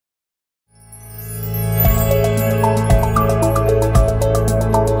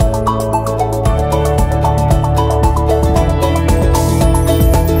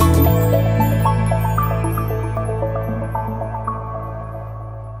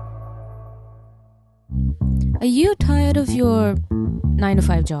Are you tired of your 9 to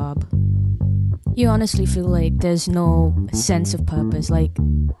 5 job? You honestly feel like there's no sense of purpose, like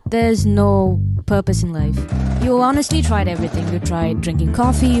there's no purpose in life. You honestly tried everything. You tried drinking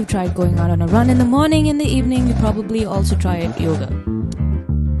coffee, you tried going out on a run in the morning, in the evening, you probably also tried yoga.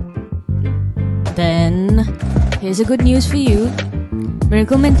 Then, here's a good news for you.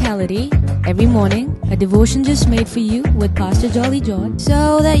 Miracle Mentality, every morning, a devotion just made for you with Pastor Jolly George,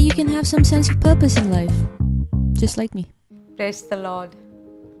 so that you can have some sense of purpose in life, just like me. Praise the Lord.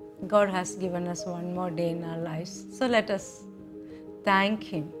 God has given us one more day in our lives. So let us thank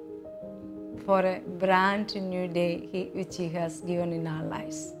Him for a brand new day which He has given in our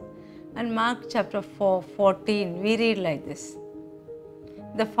lives. And Mark chapter 4:14, we read like this.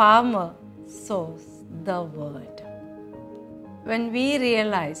 The farmer sows the word. When we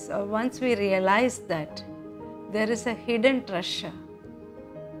realize, or once we realize that there is a hidden treasure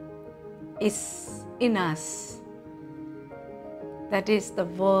is in us, that is the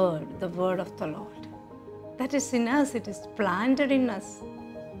word of the Lord. That is in us, it is planted in us.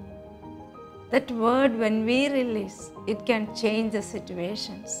 That word, when we release, it can change the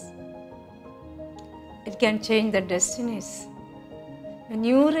situations. It can change the destinies. When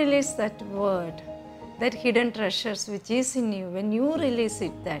you release that word, that hidden treasures which is in you, when you release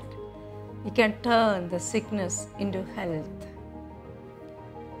it, that you can turn the sickness into health.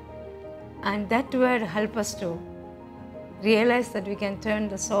 And that word helps us to realize that we can turn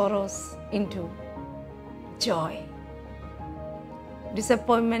the sorrows into joy.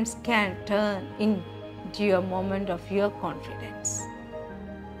 Disappointments can turn into a moment of your confidence.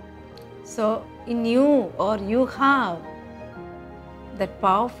 So in you, or you have that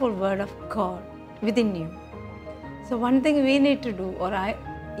powerful word of God within you. So one thing we need to do, or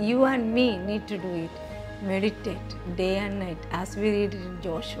you and me need to do it, meditate day and night, as we read it in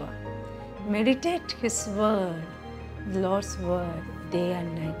Joshua. Meditate His word, the Lord's word, day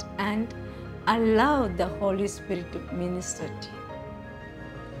and night, and allow the Holy Spirit to minister to you.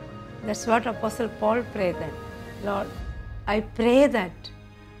 That's what Apostle Paul prayed that, Lord, I pray that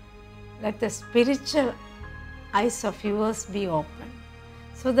let the spiritual eyes of yours be open,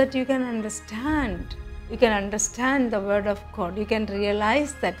 so that you can understand the word of God. You can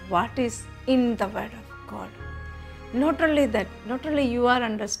realize that what is in the word of God. Not only that, not only you are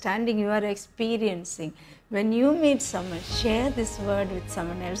understanding, you are experiencing. When you meet someone, share this word with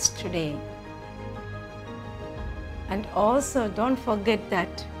someone else today. And also don't forget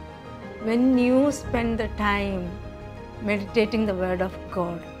that when you spend the time meditating the word of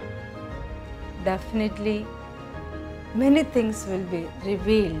God, definitely many things will be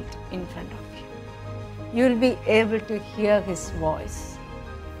revealed in front of you. You will be able to hear His voice.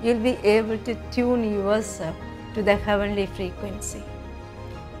 You will be able to tune yourself to the heavenly frequency,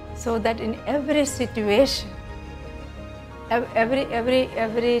 so that in every situation,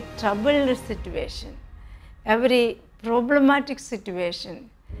 every troubled situation, every problematic situation,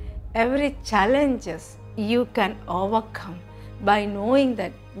 every challenges you can overcome by knowing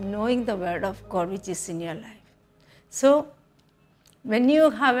the word of God which is in your life. So when you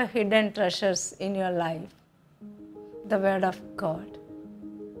have a hidden treasures in your life, the word of God,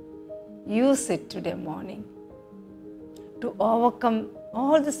 use it today morning to overcome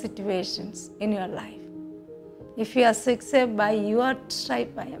all the situations in your life. If you are sick, say, by your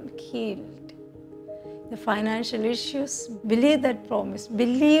stripe I am healed. The financial issues, believe that promise.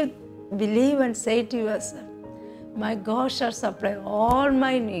 Believe and say to yourself, my God shall supply all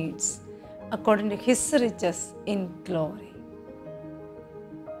my needs according to His riches in glory.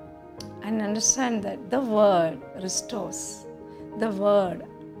 And understand that the word restores. The word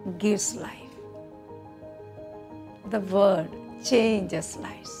gives life. The word changes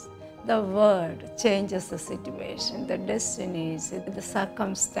lives. The word changes the situation, the destinies, the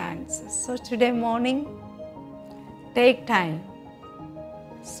circumstances. So today morning, take time,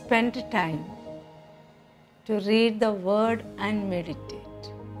 spend time to read the word and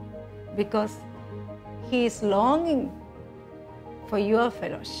meditate, because He is longing for your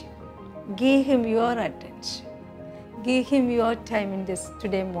fellowship. Give Him your attention. Give Him your time in this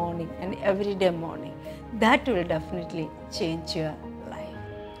today morning and every day morning. That will definitely change your life.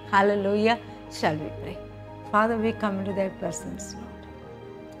 Hallelujah. Shall we pray? Father, we come into Thy presence,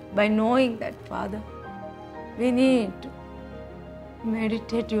 Lord. By knowing that, Father, we need to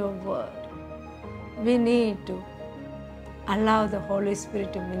meditate your word. We need to allow the Holy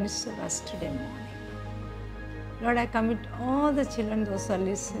Spirit to minister us today morning. Lord, I commit all the children, those who are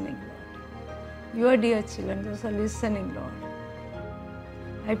listening, Lord. Your dear children, those who are listening, Lord.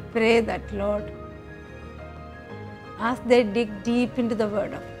 I pray that, Lord, as they dig deep into the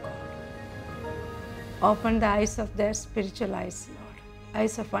Word of God, Open the eyes of their spiritual eyes, Lord,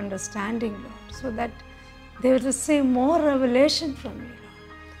 eyes of understanding, Lord, so that they will receive more revelation from you,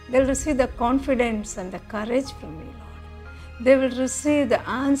 Lord. They will receive the confidence and the courage from you, Lord. They will receive the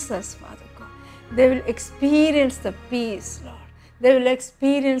answers, Father God. They will experience the peace, Lord. They will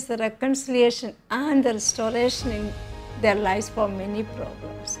experience the reconciliation and the restoration in their lives for many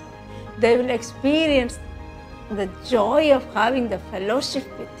problems, Lord. They will experience the joy of having the fellowship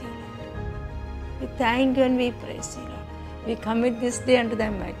with you, Lord. We thank you and we praise you, Lord. We commit this day unto thy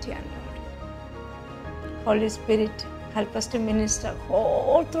mighty hand, Lord. Holy Spirit, help us to minister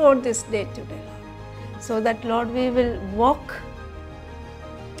all throughout this day today, Lord, so that, Lord, we will walk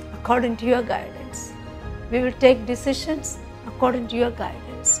according to your guidance. We will take decisions according to your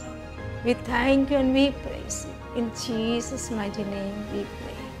guidance, Lord. We thank you and we praise you. In Jesus' mighty name we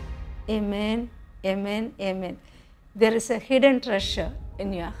pray. Amen, amen, amen. There is a hidden treasure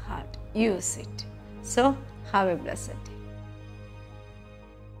in your heart. Use it. So, have a blessed day.